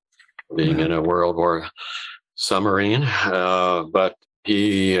imagine being in a World War submarine. But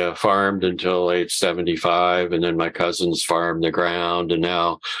he farmed until age 75, and then my cousins farmed the ground, and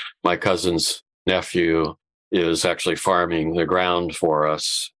now my cousin's nephew is actually farming the ground for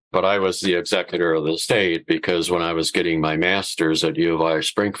us. But I was the executor of the estate because when I was getting my master's at U of I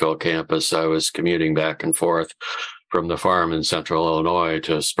Springfield campus, I was commuting back and forth from the farm in central Illinois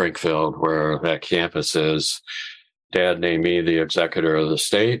to Springfield, where that campus is. Dad named me the executor of the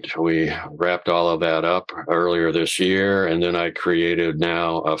estate. We wrapped all of that up earlier this year, and then I created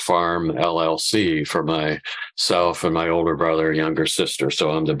now a farm LLC for myself and my older brother, younger sister.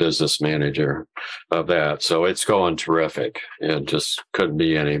 So I'm the business manager of that. So it's going terrific. It just couldn't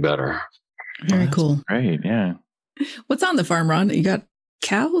be any better. Very cool. Great. Yeah. What's on the farm, Ron? You got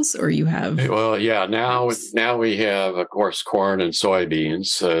cows, or you have? Well, yeah. Now we have, of course, corn and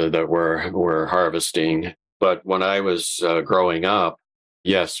soybeans that we're harvesting. But when I was growing up,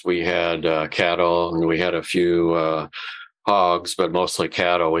 yes, we had cattle and we had a few hogs, but mostly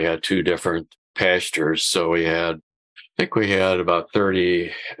cattle. We had 2 different pastures. So I think we had about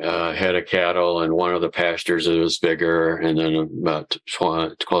 30 head of cattle in one of the pastures. It was bigger, and then about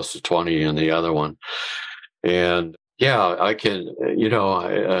close to 20 in the other one. And yeah, I can,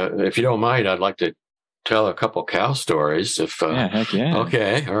 if you don't mind, I'd like to tell a couple cow stories. Yeah, heck yeah.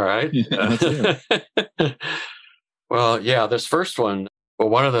 Okay, all right. Well, yeah, this first one,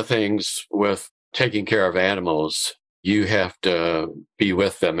 one of the things with taking care of animals, you have to be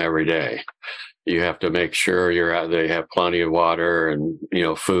with them every day. You have to make sure they have plenty of water and,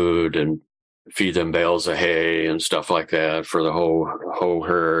 food, and feed them bales of hay and stuff like that for the whole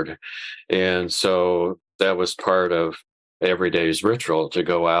herd. And so that was part of every day's ritual, to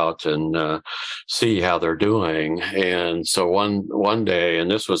go out and see how they're doing. And so one day,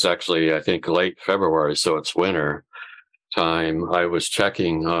 and this was actually, I think, late February, so it's winter time, I was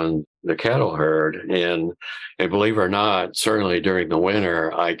checking on the cattle herd, and believe it or not, certainly during the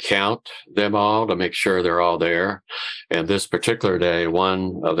winter, I count them all to make sure they're all there. And this particular day,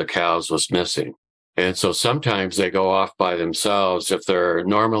 one of the cows was missing. And so sometimes they go off by themselves.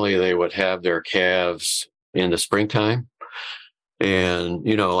 Normally they would have their calves in the springtime. And,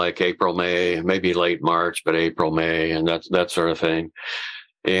 like April, May, maybe late March, but April, May, and that sort of thing.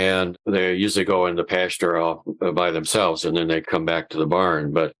 And they usually go in the pasture all by themselves, and then they come back to the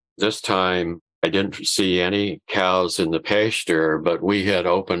barn. But this time I didn't see any cows in the pasture, but we had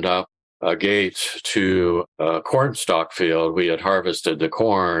opened up a gate to a corn stalk field. We had harvested the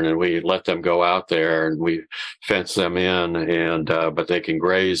corn and we let them go out there, and we fenced them in, and but they can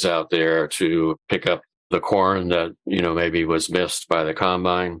graze out there to pick up the corn that, maybe was missed by the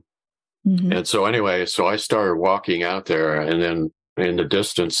combine. Mm-hmm. And so anyway, I started walking out there, and then in the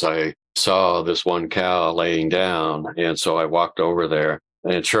distance, I saw this one cow laying down. And so I walked over there,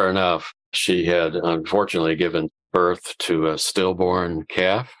 and sure enough, she had unfortunately given birth to a stillborn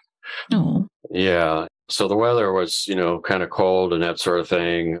calf. Oh. Yeah. So the weather was, kind of cold and that sort of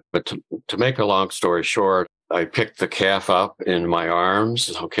thing. But to make a long story short, I picked the calf up in my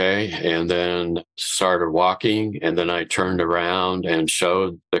arms, okay, and then started walking. And then I turned around and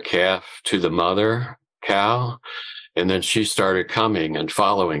showed the calf to the mother cow. And then she started coming and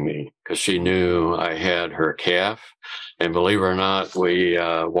following me because she knew I had her calf. And believe it or not, we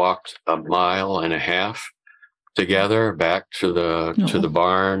walked 1.5 miles together back to the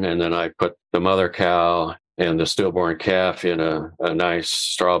barn. And then I put the mother cow and the stillborn calf in a nice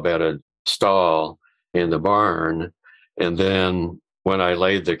straw-bedded stall in the barn. And then when I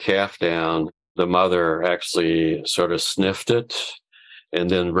laid the calf down, the mother actually sort of sniffed it and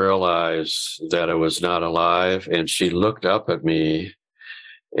then realized that it was not alive. And she looked up at me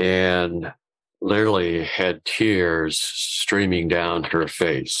and literally had tears streaming down her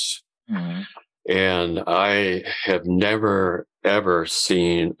face. Mm-hmm. And I have never, ever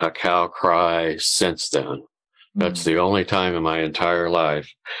seen a cow cry since then. Mm-hmm. That's the only time in my entire life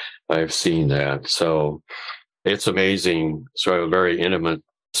I've seen that. So it's amazing. So a very intimate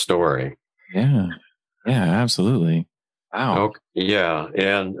story. Yeah. Yeah, absolutely. Wow. Okay, yeah.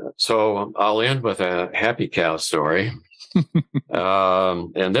 And so I'll end with a happy cow story.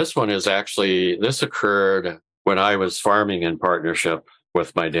 And this one is this occurred when I was farming in partnership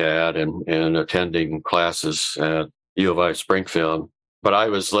with my dad and attending classes at U of I Springfield. But I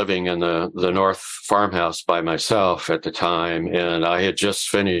was living in the North farmhouse by myself at the time, and I had just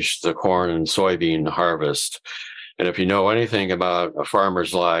finished the corn and soybean harvest. And if you know anything about a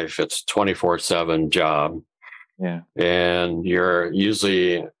farmer's life, it's 24/7 job. Yeah. And you're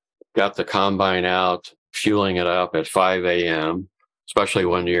usually got the combine out, fueling it up at 5 a.m., especially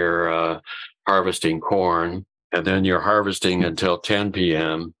when you're harvesting corn. And then you're harvesting until 10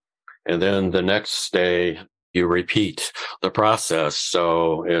 p.m. And then the next day, you repeat the process.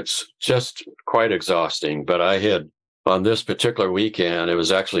 So it's just quite exhausting. But I had, on this particular weekend, it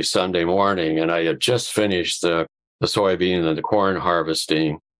was actually Sunday morning, and I had just finished the soybean and the corn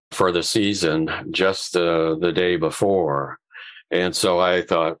harvesting for the season just the day before. And so I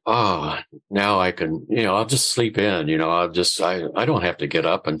thought, now I can, I'll just sleep in, I don't have to get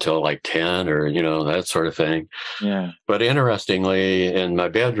up until like 10 or, that sort of thing. Yeah. But interestingly, in my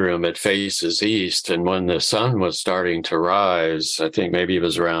bedroom, it faces east. And when the sun was starting to rise, I think maybe it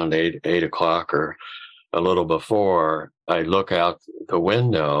was around 8 o'clock or a little before, I look out the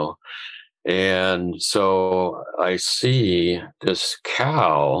window. And so I see this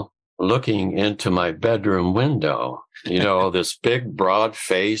cow looking into my bedroom window, this big broad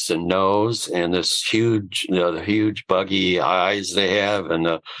face and nose and this huge, the huge buggy eyes they have and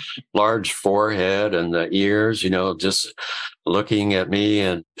the large forehead and the ears, just looking at me.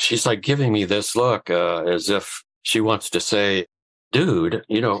 And she's like giving me this look as if she wants to say, dude,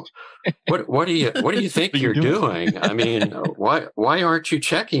 what do you think you're doing? I mean, why aren't you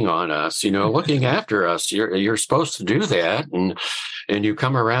checking on us? Looking after us. You're supposed to do that, and you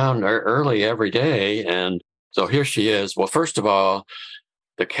come around early every day. And so here she is. Well, first of all,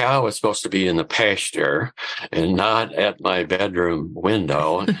 the cow is supposed to be in the pasture and not at my bedroom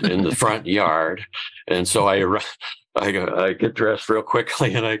window in the front yard. And so I get dressed real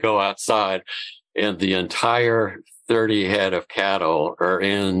quickly and I go outside, and the entire 30 head of cattle are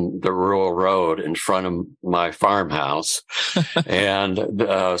in the rural road in front of my farmhouse. And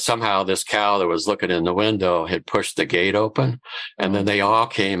somehow this cow that was looking in the window had pushed the gate open, and then they all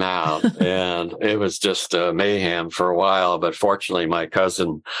came out. And it was just mayhem for a while. But fortunately, my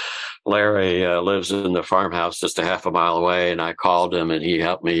cousin Larry lives in the farmhouse just a half a mile away, and I called him and he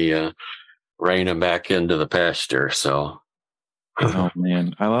helped me rein him back into the pasture. So. Oh,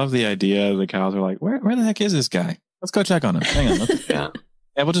 man. I love the idea. The cows are like, where the heck is this guy? Let's go check on him. Hang on. Yeah,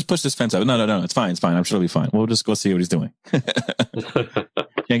 we'll just push this fence up. No. It's fine. I'm sure it'll be fine. We'll just go see what he's doing.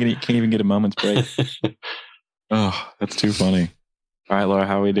 Can't even get a moment's break. Oh, that's too funny. All right, Laura,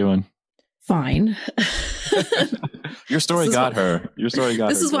 how are we doing? Fine. Your story got her.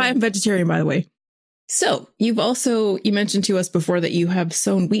 This is why I'm vegetarian, by the way. So you mentioned to us before that you have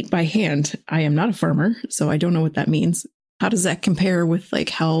sown wheat by hand. I am not a farmer, so I don't know what that means. How does that compare with like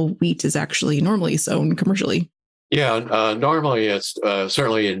how wheat is actually normally sown commercially? Yeah, normally it's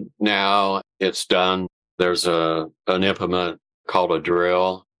certainly now it's done. There's an implement called a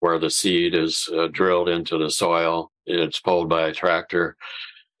drill where the seed is drilled into the soil. It's pulled by a tractor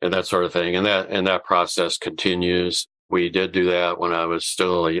and that sort of thing. And that process continues. We did do that when I was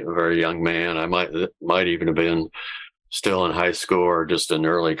still a very young man. I might even have been still in high school or just in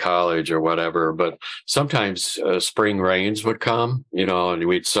early college or whatever. But sometimes spring rains would come, and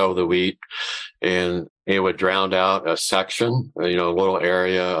we'd sow the wheat and it would drown out a section, a little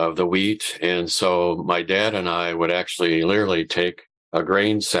area of the wheat. And so my dad and I would actually literally take a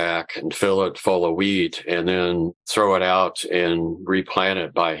grain sack and fill it full of wheat and then throw it out and replant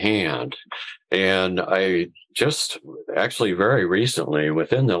it by hand. And I just actually very recently,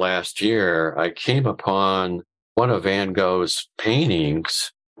 within the last year, I came upon one of Van Gogh's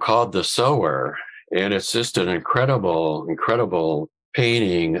paintings called The Sower. And it's just an incredible, incredible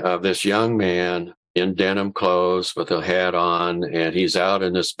painting of this young man in denim clothes with a hat on. And he's out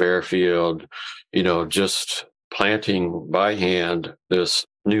in this bare field, just planting by hand this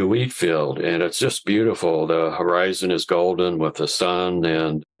new wheat field. And it's just beautiful. The horizon is golden with the sun,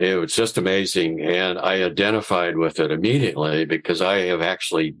 and it was just amazing. And I identified with it immediately because I have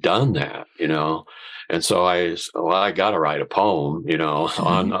actually done that, And so I got to write a poem,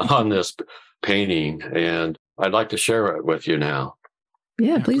 on this painting, and I'd like to share it with you now.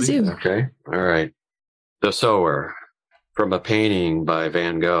 Yeah, please do. Okay. All right. The Sower, from a painting by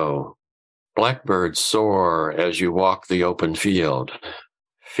Van Gogh. Blackbirds soar as you walk the open field,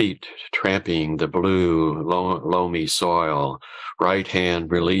 feet tramping the blue, loamy soil, right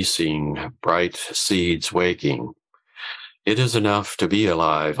hand releasing, bright seeds waking. It is enough to be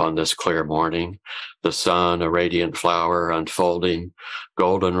alive on this clear morning, the sun a radiant flower unfolding,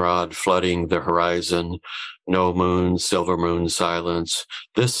 goldenrod flooding the horizon, no moon, silver moon silence.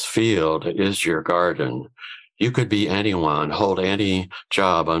 This field is your garden. You could be anyone, hold any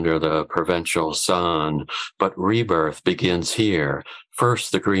job under the provincial sun, but rebirth begins here.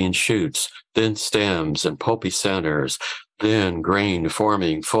 First the green shoots, then stems and pulpy centers, then grain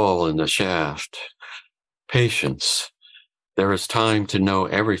forming full in the shaft. Patience. There is time to know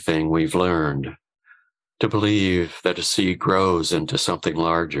everything we've learned, to believe that a seed grows into something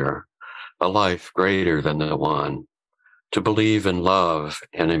larger, a life greater than the one, to believe in love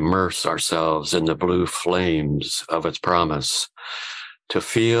and immerse ourselves in the blue flames of its promise, to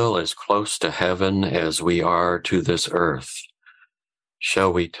feel as close to heaven as we are to this earth.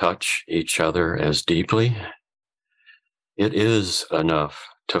 Shall we touch each other as deeply? It is enough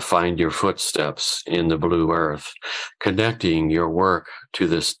to find your footsteps in the blue earth, connecting your work to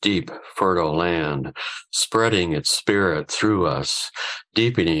this deep, fertile land, spreading its spirit through us,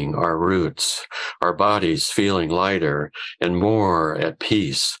 deepening our roots, our bodies feeling lighter and more at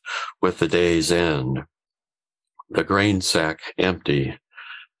peace with the day's end. The grain sack empty,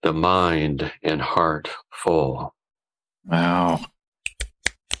 the mind and heart full. Wow.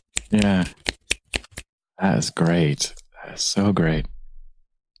 Yeah. That is great. That is so great.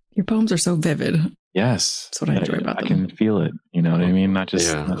 Your poems are so vivid. Yes. That's what I enjoy about them. I can feel it. You know what I mean? Not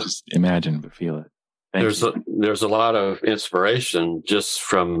just imagine, but feel it. There's a lot of inspiration just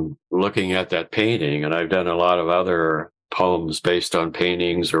from looking at that painting. And I've done a lot of other poems based on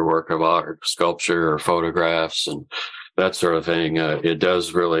paintings or work of art, sculpture or photographs and that sort of thing. It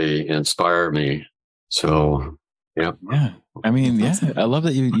does really inspire me. So, yeah. Yeah. I mean, yeah. I love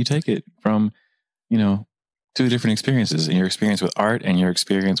that you take it from, two different experiences, and your experience with art and your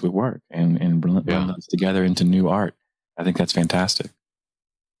experience with work, and blend those together into new art. I think that's fantastic.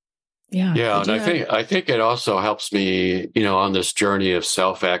 Yeah. Yeah. And I think it also helps me, on this journey of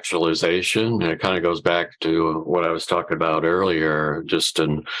self-actualization. And it kind of goes back to what I was talking about earlier, just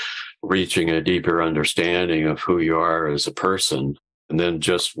in reaching a deeper understanding of who you are as a person, and then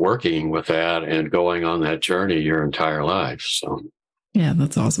just working with that and going on that journey your entire life. So, yeah,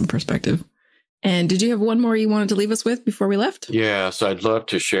 that's awesome perspective. And did you have one more you wanted to leave us with before we left? Yes, I'd love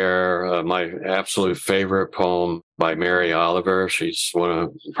to share my absolute favorite poem by Mary Oliver. She's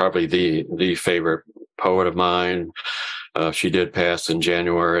probably the favorite poet of mine. She did pass in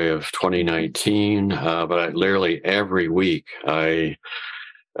January of 2019, but literally every week I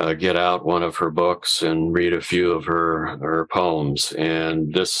get out one of her books and read a few of her poems.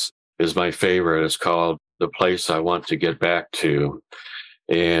 And this is my favorite. It's called The Place I Want to Get Back to.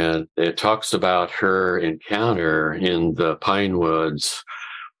 And it talks about her encounter in the pine woods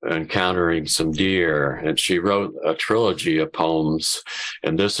encountering some deer, and she wrote a trilogy of poems,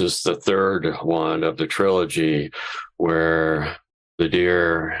 and this is the third one of the trilogy where the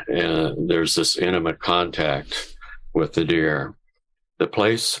deer, there's this intimate contact with the deer. The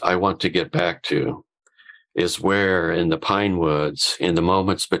place I want to get back to is where in the pine woods, in the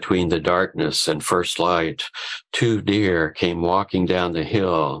moments between the darkness and first light, 2 deer came walking down the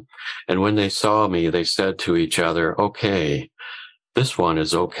hill, and when they saw me, they said to each other, "Okay, this one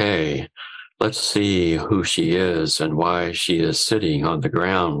is okay. Let's see who she is and why she is sitting on the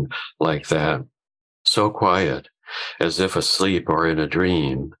ground like that, so quiet, as if asleep or in a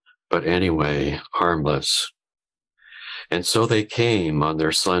dream, but anyway, harmless." And so they came on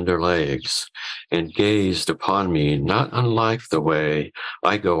their slender legs and gazed upon me, not unlike the way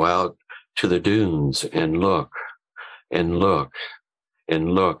I go out to the dunes and look and look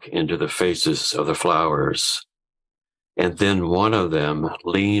and look into the faces of the flowers. And then one of them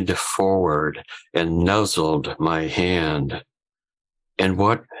leaned forward and nuzzled my hand. And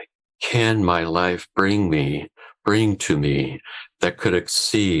what can my life bring to me that could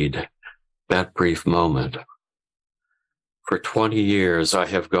exceed that brief moment? For 20 years, I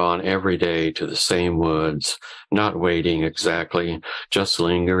have gone every day to the same woods, not waiting exactly, just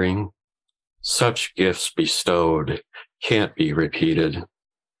lingering. Such gifts bestowed can't be repeated.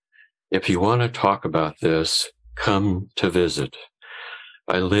 If you want to talk about this, come to visit.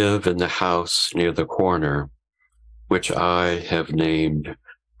 I live in the house near the corner, which I have named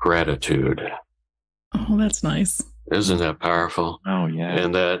Gratitude. Oh, that's nice. Isn't that powerful? Oh, yeah.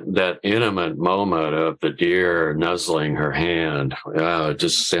 And that intimate moment of the deer nuzzling her hand, it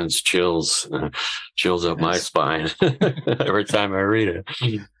just sends chills up my spine every time I read it.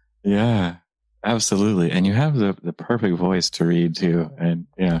 Yeah, absolutely. And you have the perfect voice to read too. And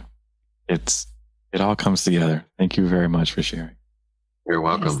yeah, it all comes together. Thank you very much for sharing. You're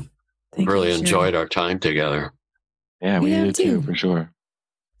welcome. Yes. Really enjoyed our time together. Yeah, we did too, for sure.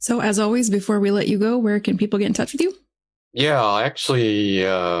 So as always, before we let you go, where can people get in touch with you? Yeah, actually,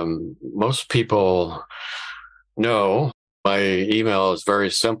 most people know my email is very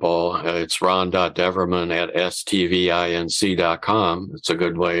simple. It's ron.deverman@stvinc.com. It's a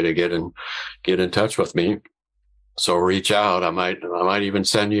good way to get in touch with me. So reach out. I might even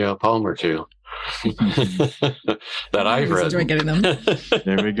send you a poem or two that I've written. Enjoy getting them.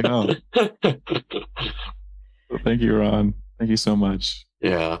 There we go. Well, thank you, Ron. Thank you so much.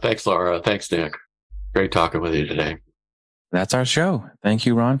 Yeah. Thanks, Laura. Thanks, Nick. Great talking with you today. That's our show. Thank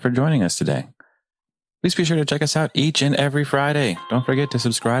you, Ron, for joining us today. Please be sure to check us out each and every Friday. Don't forget to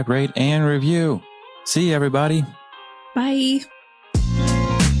subscribe, rate, and review. See you, everybody. Bye.